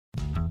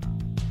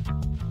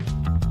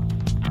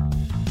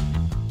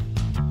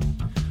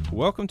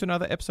Welcome to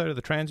another episode of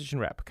the Transition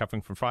Wrap,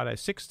 covering from Friday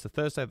 6th to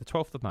Thursday the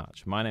 12th of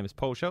March. My name is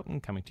Paul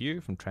Shelton, coming to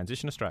you from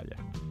Transition Australia.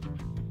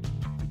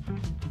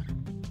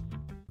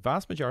 The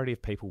vast majority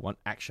of people want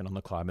action on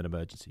the climate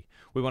emergency.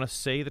 We want to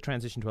see the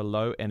transition to a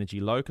low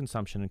energy, low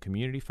consumption and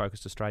community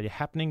focused Australia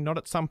happening not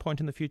at some point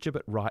in the future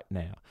but right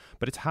now.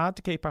 But it's hard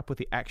to keep up with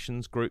the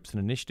actions, groups and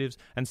initiatives,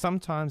 and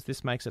sometimes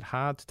this makes it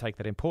hard to take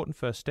that important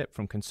first step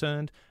from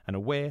concerned and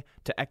aware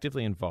to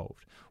actively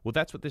involved. Well,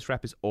 that's what this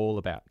wrap is all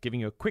about, giving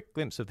you a quick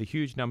glimpse of the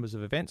huge numbers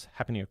of events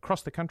happening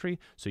across the country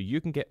so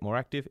you can get more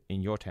active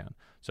in your town.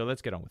 So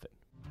let's get on with it.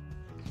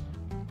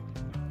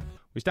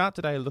 We start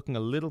today looking a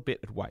little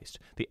bit at waste.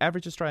 The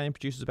average Australian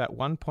produces about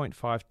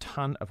 1.5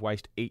 tonne of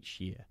waste each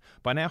year.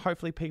 By now,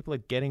 hopefully people are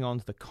getting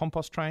onto the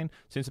compost train,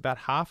 since about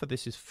half of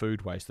this is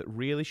food waste that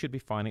really should be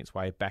finding its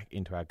way back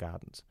into our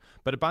gardens.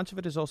 But a bunch of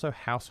it is also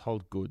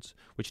household goods,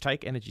 which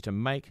take energy to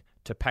make,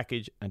 to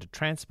package and to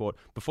transport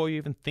before you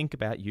even think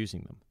about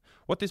using them.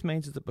 What this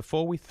means is that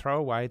before we throw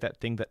away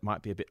that thing that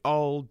might be a bit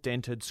old,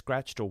 dented,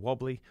 scratched or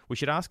wobbly, we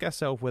should ask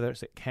ourselves whether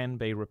it can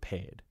be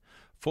repaired.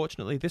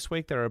 Fortunately, this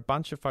week there are a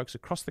bunch of folks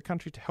across the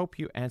country to help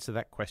you answer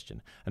that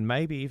question and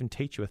maybe even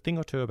teach you a thing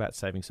or two about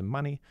saving some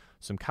money,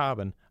 some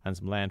carbon and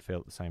some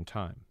landfill at the same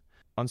time.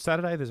 On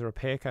Saturday, there's a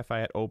repair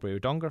cafe at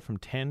Albury-Wodonga from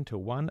 10 to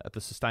 1 at the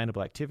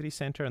Sustainable Activity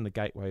Centre in the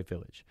Gateway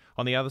Village.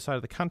 On the other side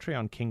of the country,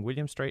 on King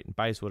William Street in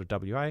Bayswater,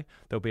 WA,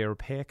 there'll be a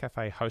repair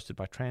cafe hosted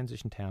by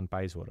Transition Town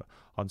Bayswater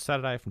on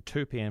Saturday from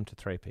 2pm to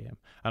 3pm.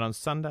 And on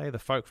Sunday, the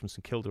folk from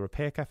St Kilda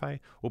Repair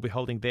Cafe will be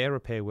holding their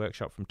repair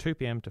workshop from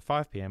 2pm to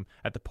 5pm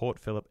at the Port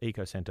Phillip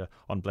Eco Centre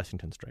on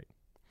Blessington Street.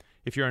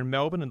 If you're in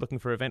Melbourne and looking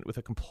for an event with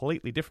a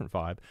completely different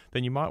vibe,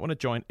 then you might want to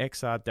join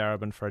XR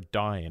Darebin for a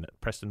die-in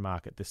at Preston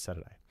Market this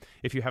Saturday.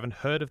 If you haven't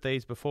heard of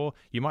these before,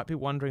 you might be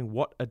wondering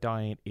what a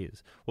die-in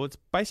is. Well, it's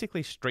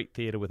basically street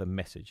theatre with a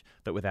message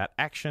that without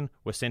action,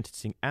 we're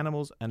sentencing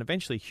animals and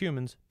eventually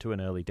humans to an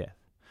early death.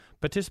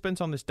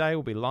 Participants on this day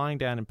will be lying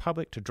down in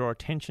public to draw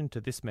attention to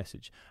this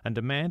message and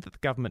demand that the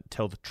government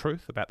tell the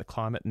truth about the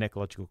climate and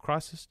ecological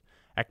crisis,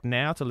 act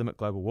now to limit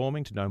global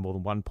warming to no more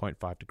than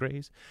 1.5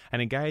 degrees, and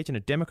engage in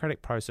a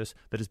democratic process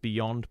that is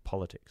beyond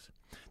politics.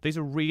 These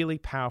are really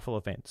powerful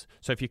events,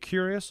 so if you're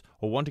curious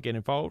or want to get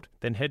involved,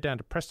 then head down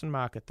to Preston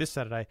Market this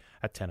Saturday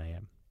at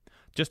 10am.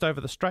 Just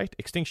over the strait,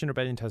 Extinction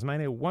Rebellion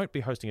Tasmania won't be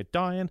hosting a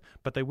die-in,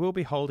 but they will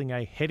be holding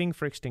a Heading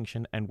for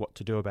Extinction and What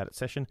to Do About It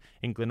session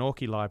in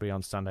Glenorchy Library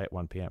on Sunday at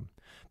 1pm.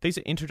 These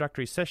are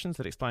introductory sessions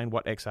that explain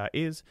what XR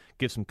is,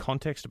 give some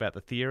context about the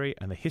theory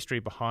and the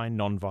history behind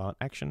non-violent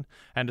action,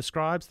 and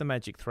describes the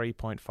magic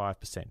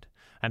 3.5%,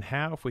 and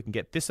how if we can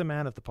get this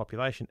amount of the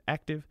population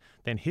active,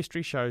 then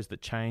history shows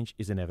that change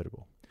is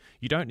inevitable.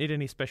 You don't need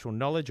any special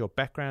knowledge or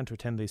background to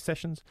attend these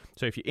sessions,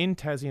 so if you're in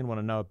Tassie and want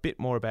to know a bit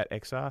more about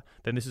XR,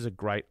 then this is a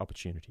great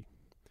opportunity.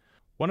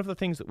 One of the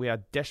things that we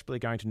are desperately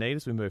going to need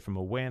as we move from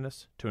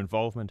awareness to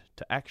involvement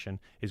to action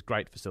is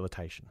great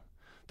facilitation.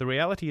 The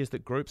reality is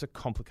that groups are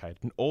complicated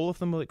and all of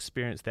them will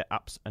experience their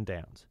ups and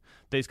downs.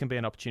 These can be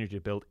an opportunity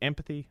to build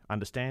empathy,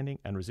 understanding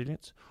and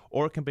resilience,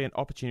 or it can be an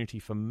opportunity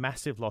for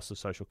massive loss of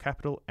social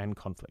capital and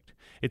conflict.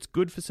 It's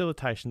good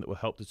facilitation that will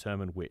help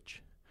determine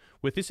which.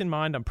 With this in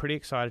mind, I'm pretty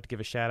excited to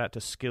give a shout out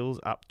to Skills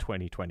Up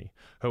 2020,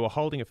 who are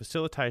holding a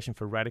facilitation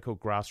for Radical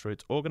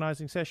Grassroots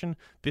organising session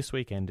this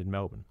weekend in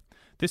Melbourne.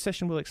 This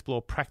session will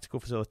explore practical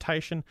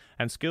facilitation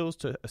and skills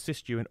to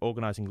assist you in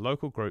organising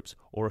local groups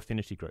or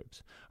affinity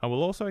groups. And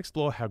we'll also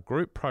explore how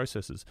group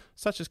processes,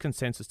 such as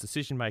consensus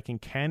decision making,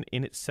 can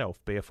in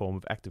itself be a form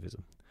of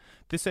activism.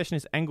 This session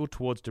is angled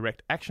towards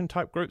direct action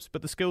type groups,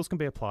 but the skills can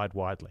be applied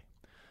widely.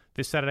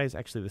 This Saturday is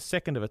actually the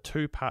second of a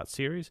two-part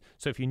series,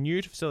 so if you're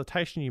new to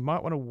facilitation, you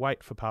might want to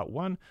wait for part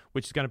 1,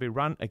 which is going to be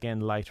run again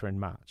later in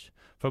March.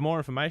 For more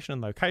information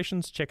and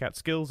locations, check out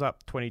Skills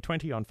Up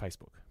 2020 on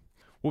Facebook.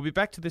 We'll be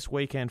back to this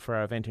weekend for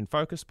our event in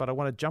focus, but I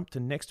want to jump to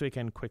next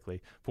weekend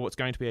quickly for what's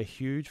going to be a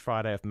huge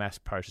Friday of mass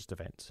protest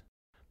events.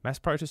 Mass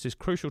protest is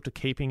crucial to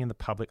keeping in the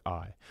public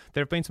eye.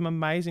 There have been some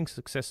amazing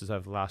successes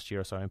over the last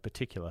year or so in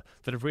particular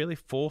that have really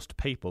forced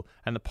people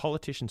and the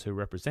politicians who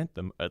represent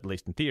them, at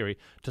least in theory,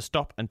 to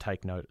stop and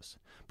take notice.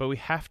 But we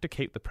have to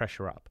keep the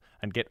pressure up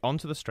and get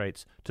onto the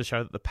streets to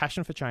show that the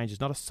passion for change is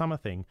not a summer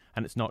thing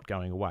and it's not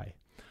going away.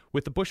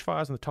 With the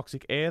bushfires and the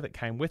toxic air that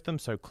came with them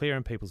so clear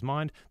in people's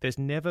mind, there's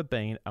never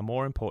been a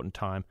more important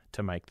time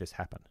to make this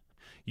happen.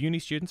 Uni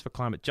Students for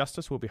Climate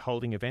Justice will be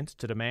holding events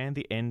to demand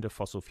the end of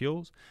fossil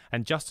fuels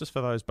and justice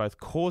for those both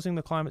causing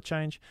the climate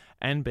change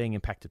and being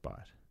impacted by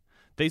it.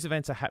 These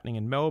events are happening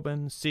in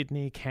Melbourne,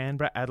 Sydney,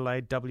 Canberra,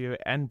 Adelaide, WA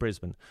and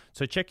Brisbane,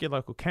 so check your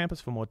local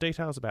campus for more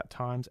details about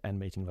times and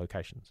meeting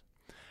locations.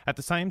 At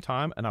the same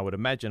time, and I would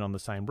imagine on the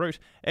same route,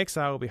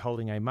 XR will be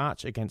holding a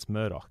march against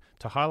Murdoch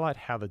to highlight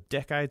how the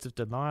decades of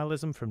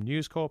denialism from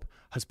News Corp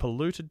has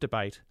polluted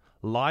debate,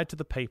 lied to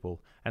the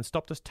people and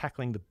stopped us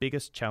tackling the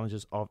biggest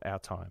challenges of our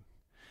time.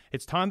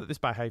 It's time that this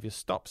behaviour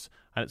stops,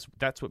 and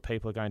that's what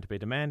people are going to be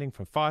demanding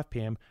from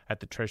 5pm at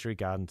the Treasury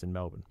Gardens in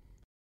Melbourne.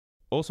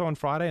 Also on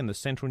Friday, in the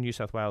central New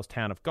South Wales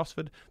town of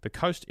Gosford, the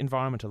Coast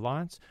Environment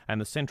Alliance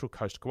and the Central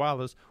Coast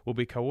Koalas will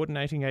be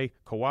coordinating a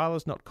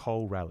Koalas Not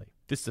Coal rally.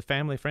 This is a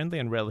family-friendly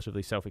and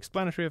relatively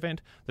self-explanatory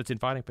event that's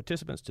inviting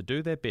participants to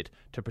do their bit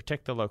to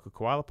protect the local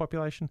koala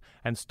population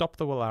and stop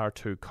the Wallara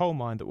 2 coal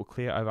mine that will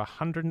clear over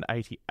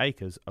 180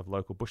 acres of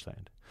local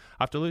bushland.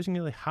 After losing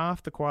nearly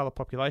half the koala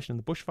population in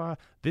the bushfire,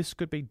 this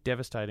could be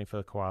devastating for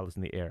the koalas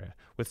in the area,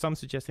 with some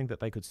suggesting that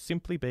they could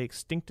simply be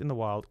extinct in the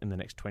wild in the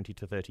next 20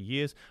 to 30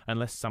 years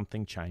unless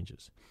something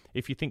changes.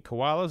 If you think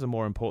koalas are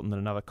more important than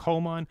another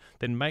coal mine,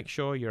 then make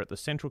sure you're at the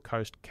Central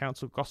Coast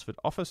Council Gosford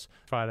office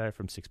Friday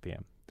from 6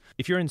 p.m.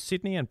 If you're in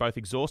Sydney and both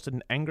exhausted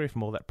and angry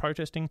from all that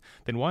protesting,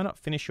 then why not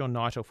finish your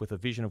night off with a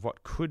vision of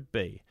what could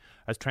be,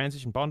 as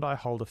Transition Bondi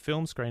hold a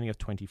film screening of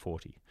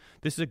 2040.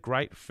 This is a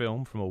great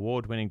film from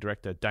award-winning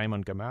director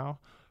Damon Gamau,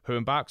 who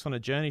embarks on a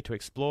journey to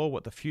explore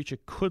what the future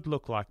could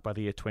look like by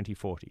the year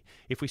 2040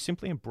 if we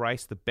simply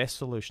embrace the best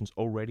solutions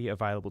already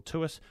available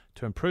to us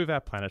to improve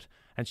our planet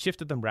and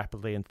shifted them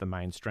rapidly into the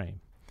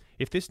mainstream.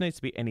 If this needs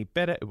to be any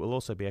better, it will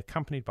also be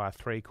accompanied by a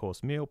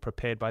 3-course meal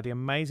prepared by the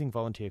amazing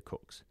volunteer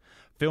cooks.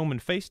 Film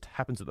and Feast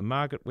happens at the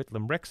Margaret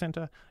Whitlam Rec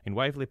Centre in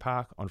Waverley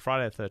Park on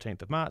Friday the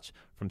 13th of March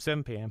from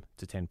 7 p.m.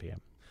 to 10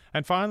 p.m.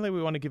 And finally,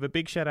 we want to give a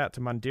big shout out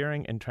to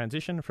Mundaring in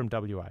Transition from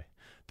WA.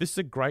 This is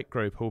a great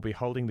group who will be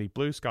holding the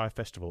Blue Sky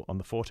Festival on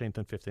the 14th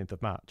and 15th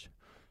of March.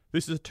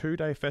 This is a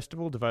 2-day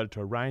festival devoted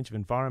to a range of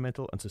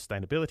environmental and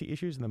sustainability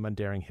issues in the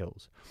Mundaring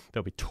Hills.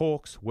 There'll be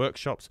talks,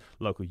 workshops,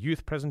 local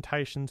youth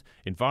presentations,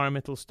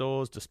 environmental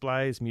stores,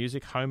 displays,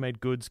 music, homemade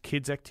goods,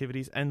 kids'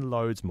 activities, and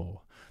loads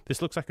more.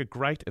 This looks like a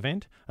great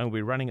event and will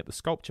be running at the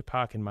Sculpture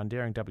Park in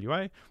Mundaring,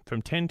 WA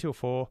from 10 till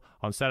 4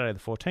 on Saturday the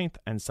 14th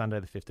and Sunday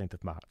the 15th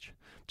of March.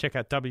 Check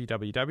out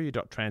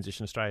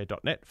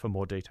www.transitionaustralia.net for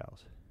more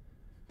details.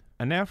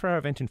 And now for our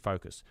event in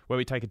focus, where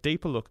we take a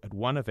deeper look at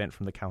one event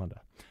from the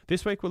calendar.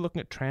 This week we're looking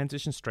at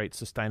Transition Street's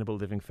Sustainable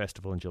Living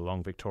Festival in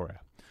Geelong,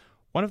 Victoria.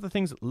 One of the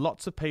things that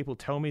lots of people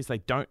tell me is they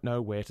don't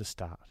know where to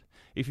start.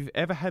 If you've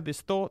ever had this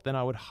thought, then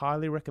I would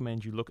highly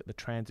recommend you look at the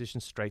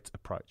Transition Streets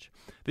approach.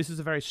 This is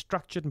a very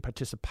structured and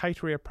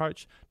participatory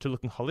approach to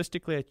looking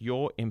holistically at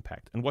your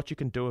impact and what you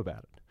can do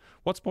about it.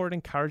 What's more, it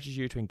encourages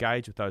you to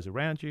engage with those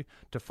around you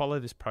to follow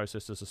this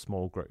process as a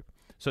small group,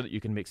 so that you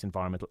can mix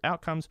environmental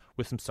outcomes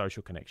with some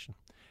social connection.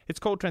 It's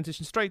called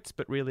Transition Streets,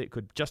 but really it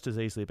could just as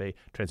easily be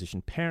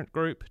Transition Parent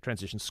Group,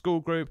 Transition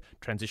School Group,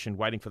 Transition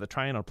Waiting for the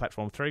Train on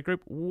Platform 3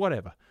 Group,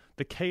 whatever.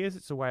 The key is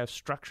it's a way of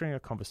structuring a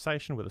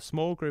conversation with a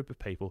small group of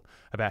people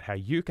about how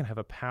you can have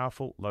a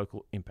powerful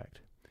local impact.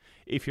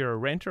 If you're a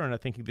renter and are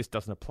thinking this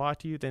doesn't apply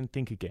to you, then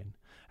think again,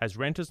 as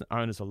renters and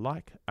owners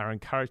alike are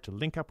encouraged to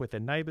link up with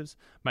their neighbours,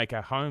 make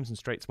our homes and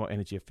streets more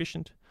energy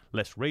efficient,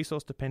 less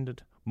resource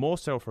dependent, more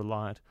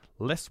self-reliant,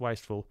 less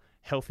wasteful,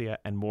 healthier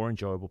and more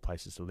enjoyable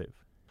places to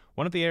live.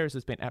 One of the areas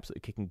that's been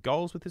absolutely kicking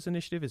goals with this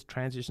initiative is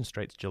Transition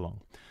Streets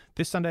Geelong.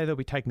 This Sunday they'll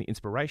be taking the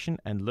inspiration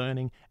and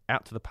learning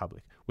out to the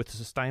public with the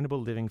Sustainable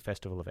Living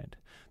Festival event.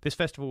 This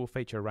festival will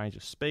feature a range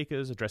of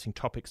speakers addressing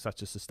topics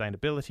such as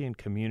sustainability and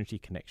community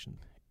connection.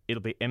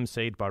 It'll be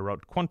emceed by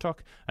Rod Quantock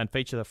and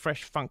feature the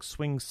fresh funk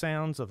swing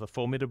sounds of the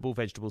formidable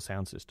vegetable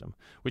sound system,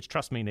 which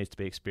trust me needs to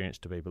be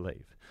experienced to be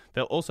believed.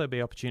 There'll also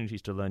be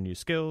opportunities to learn new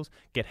skills,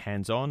 get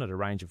hands-on at a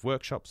range of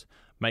workshops,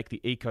 make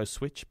the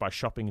eco-switch by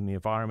shopping in the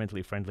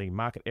environmentally friendly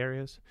market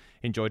areas,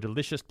 enjoy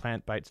delicious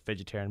plant-based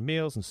vegetarian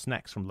meals and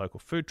snacks from local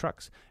food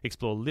trucks,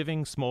 explore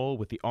living small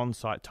with the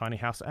on-site tiny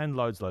house and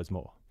loads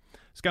more.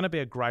 It's going to be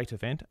a great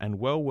event and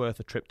well worth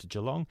a trip to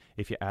Geelong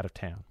if you're out of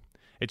town.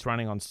 It's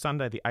running on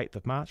Sunday the 8th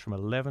of March from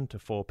 11 to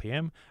 4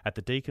 p.m. at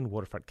the Deakin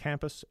Waterfront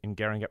Campus in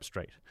Gerringap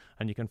Street,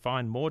 and you can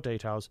find more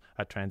details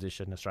at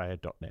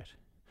transitionaustralia.net.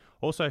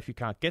 Also, if you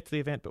can't get to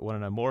the event but want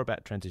to know more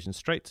about Transition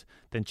Streets,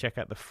 then check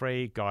out the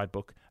free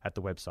guidebook at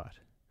the website.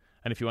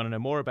 And if you want to know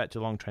more about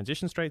Geelong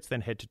Transition Streets, then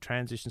head to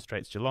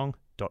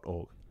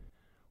transitionstreetsgeelong.org.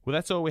 Well,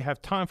 that's all we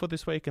have time for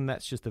this week, and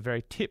that's just the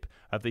very tip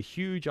of the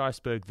huge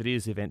iceberg that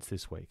is events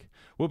this week.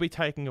 We'll be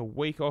taking a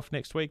week off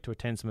next week to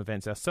attend some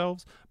events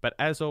ourselves, but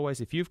as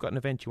always, if you've got an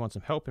event you want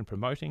some help in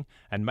promoting,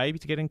 and maybe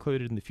to get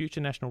included in the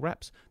future national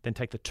wraps, then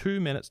take the 2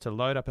 minutes to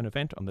load up an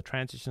event on the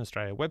Transition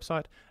Australia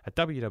website at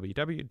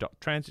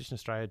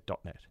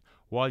www.transitionaustralia.net.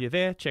 While you're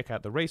there, check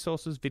out the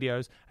resources,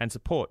 videos, and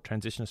support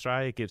Transition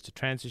Australia gives to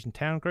transition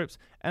town groups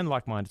and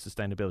like-minded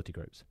sustainability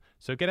groups.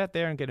 So get out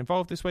there and get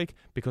involved this week,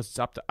 because it's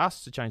up to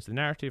us to change the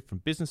narrative from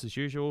business as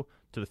usual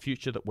to the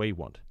future that we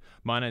want.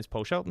 My name's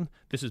Paul Shelton.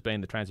 This has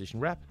been the Transition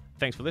Wrap.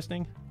 Thanks for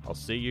listening. I'll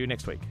see you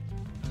next week.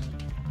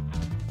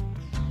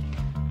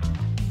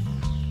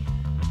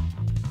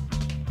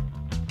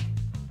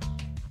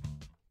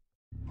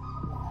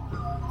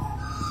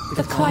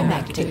 The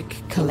Climactic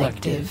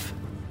Collective.